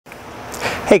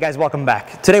Hey guys, welcome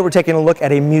back. Today we're taking a look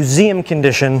at a museum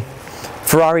condition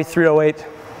Ferrari 308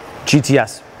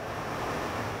 GTS.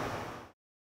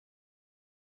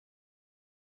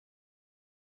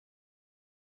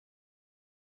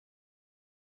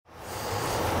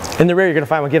 In the rear you're going to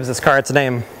find what gives this car its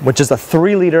name, which is a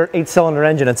 3-liter 8-cylinder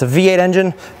engine. It's a V8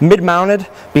 engine, mid-mounted.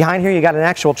 Behind here you got an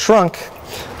actual trunk.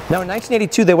 Now in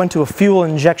 1982 they went to a fuel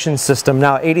injection system.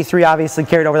 Now 83 obviously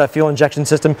carried over that fuel injection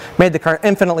system, made the car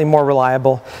infinitely more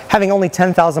reliable. Having only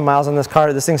 10,000 miles on this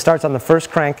car, this thing starts on the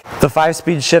first crank. The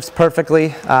 5-speed shifts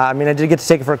perfectly. I did get to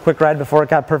take it for a quick ride before it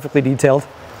got perfectly detailed.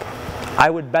 I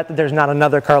would bet that there's not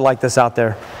another car like this out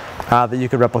there that you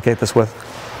could replicate this with.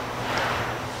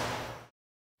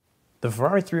 The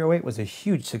Ferrari 308 was a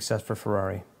huge success for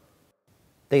Ferrari.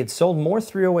 They had sold more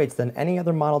 308s than any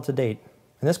other model to date,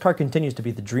 and this car continues to be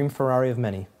the dream Ferrari of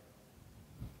many.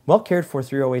 Well cared for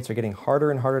 308s are getting harder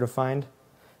and harder to find,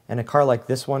 and a car like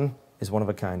this one is one of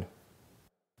a kind.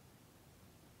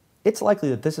 It's likely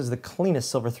that this is the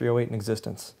cleanest silver 308 in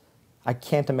existence. I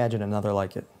can't imagine another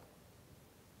like it.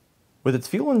 With its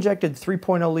fuel-injected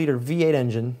 3.0-liter V8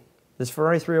 engine, this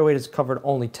Ferrari 308 has covered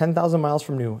only 10,000 miles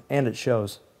from new, and it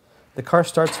shows. The car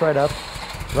starts right up,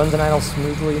 runs and idles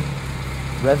smoothly,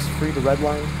 revs free to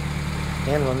redline,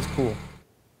 and runs cool.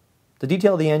 The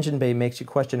detail of the engine bay makes you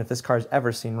question if this car's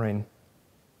ever seen rain.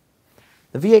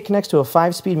 The V8 connects to a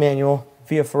 5-speed manual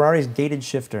via Ferrari's gated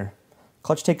shifter.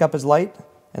 Clutch take-up is light,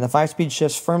 and the 5-speed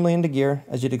shifts firmly into gear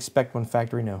as you'd expect when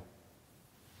factory new.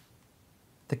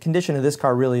 The condition of this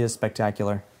car really is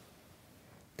spectacular.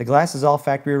 The glass is all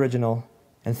factory original,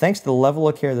 and thanks to the level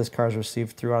of care this car has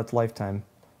received throughout its lifetime,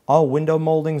 all window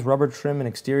moldings, rubber trim, and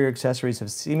exterior accessories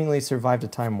have seemingly survived a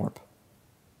time warp.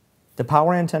 The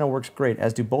power antenna works great,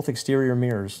 as do both exterior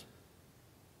mirrors.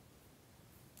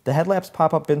 The headlamps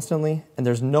pop up instantly, and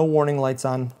there's no warning lights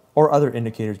on or other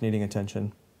indicators needing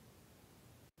attention.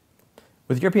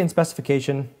 With European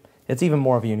specification, it's even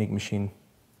more of a unique machine.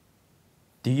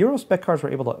 The Euro spec cars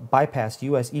were able to bypass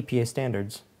US EPA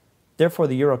standards. Therefore,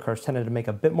 the Euro cars tended to make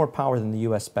a bit more power than the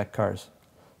US spec cars.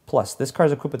 Plus, this car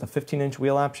is equipped with a 15-inch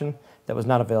wheel option that was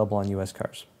not available on US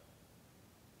cars.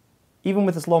 Even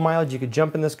with its low mileage, you could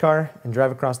jump in this car and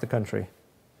drive across the country.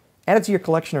 Add it to your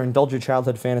collection or indulge your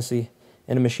childhood fantasy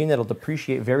in a machine that'll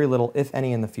depreciate very little, if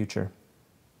any, in the future.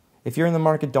 If you're in the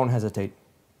market, don't hesitate.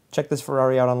 Check this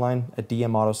Ferrari out online at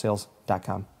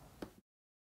dmautosales.com.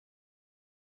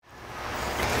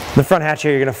 In the front hatch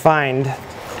here, you're going to find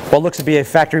what looks to be a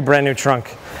factory brand new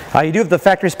trunk. You do have the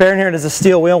factory spare in here. It is a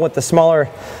steel wheel with the smaller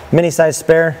mini-size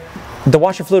spare. The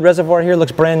washer fluid reservoir here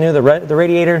looks brand new. The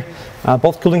radiator,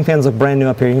 both cooling fans look brand new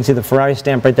up here. You can see the Ferrari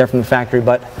stamp right there from the factory,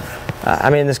 but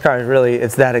this car is really,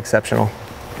 it's that exceptional.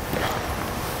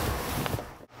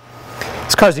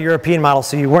 This car's a European model,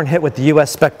 so you weren't hit with the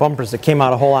US spec bumpers that came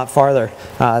out a whole lot farther.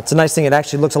 It's a nice thing. It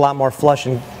actually looks a lot more flush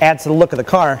and adds to the look of the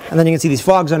car. And then you can see these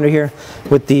fogs under here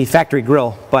with the factory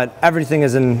grille, but everything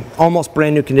is in almost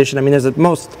brand new condition. There's the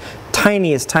most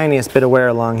tiniest bit of wear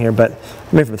along here, but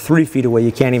maybe from 3 feet away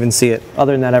you can't even see it.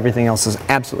 Other than that, everything else is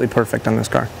absolutely perfect on this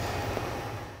car.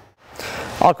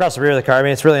 All across the rear of the car,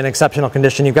 it's really an exceptional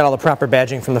condition. You've got all the proper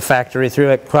badging from the factory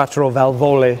through it, quattro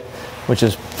valvole, which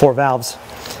is 4 valves.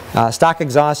 Stock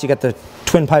exhaust, you got the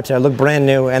twin pipes there, look brand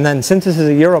new, and then since this is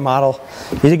a Euro model,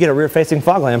 you did get a rear-facing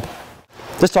fog lamp.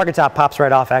 This target top pops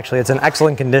right off actually. It's in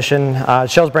excellent condition. It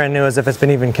shows brand new as if it's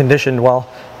been even conditioned well,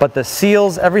 but the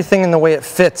seals, everything in the way it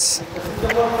fits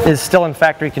is still in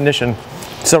factory condition.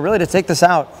 So really to take this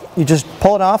out, you just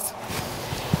pull it off,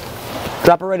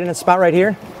 drop it right in its spot right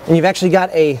here, and you've actually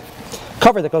got a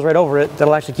cover that goes right over it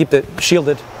that'll actually keep it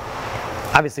shielded.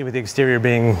 Obviously with the exterior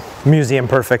being museum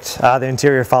perfect, the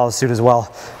interior follows suit as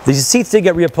well. These seats did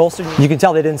get reupholstered. You can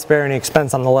tell they didn't spare any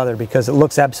expense on the leather because it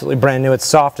looks absolutely brand new. It's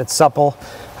soft, it's supple.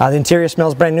 The interior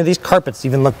smells brand new. These carpets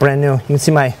even look brand new. You can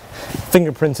see my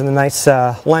fingerprints in the nice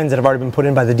lines that have already been put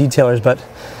in by the detailers, but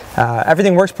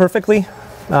everything works perfectly.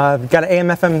 We've got an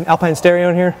AM/FM Alpine stereo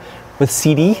in here with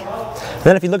CD. And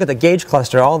then if you look at the gauge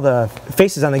cluster, all the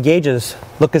faces on the gauges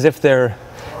look as if they're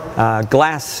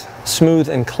glass, smooth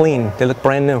and clean. They look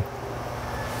brand new.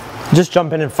 Just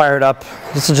jump in and fire it up.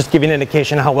 This will just give you an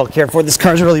indication of how well cared for this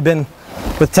car's really been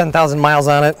with 10,000 miles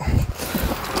on it.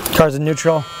 Car's in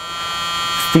neutral.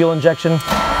 Fuel injection.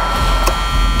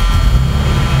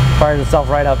 Fires itself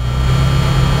right up.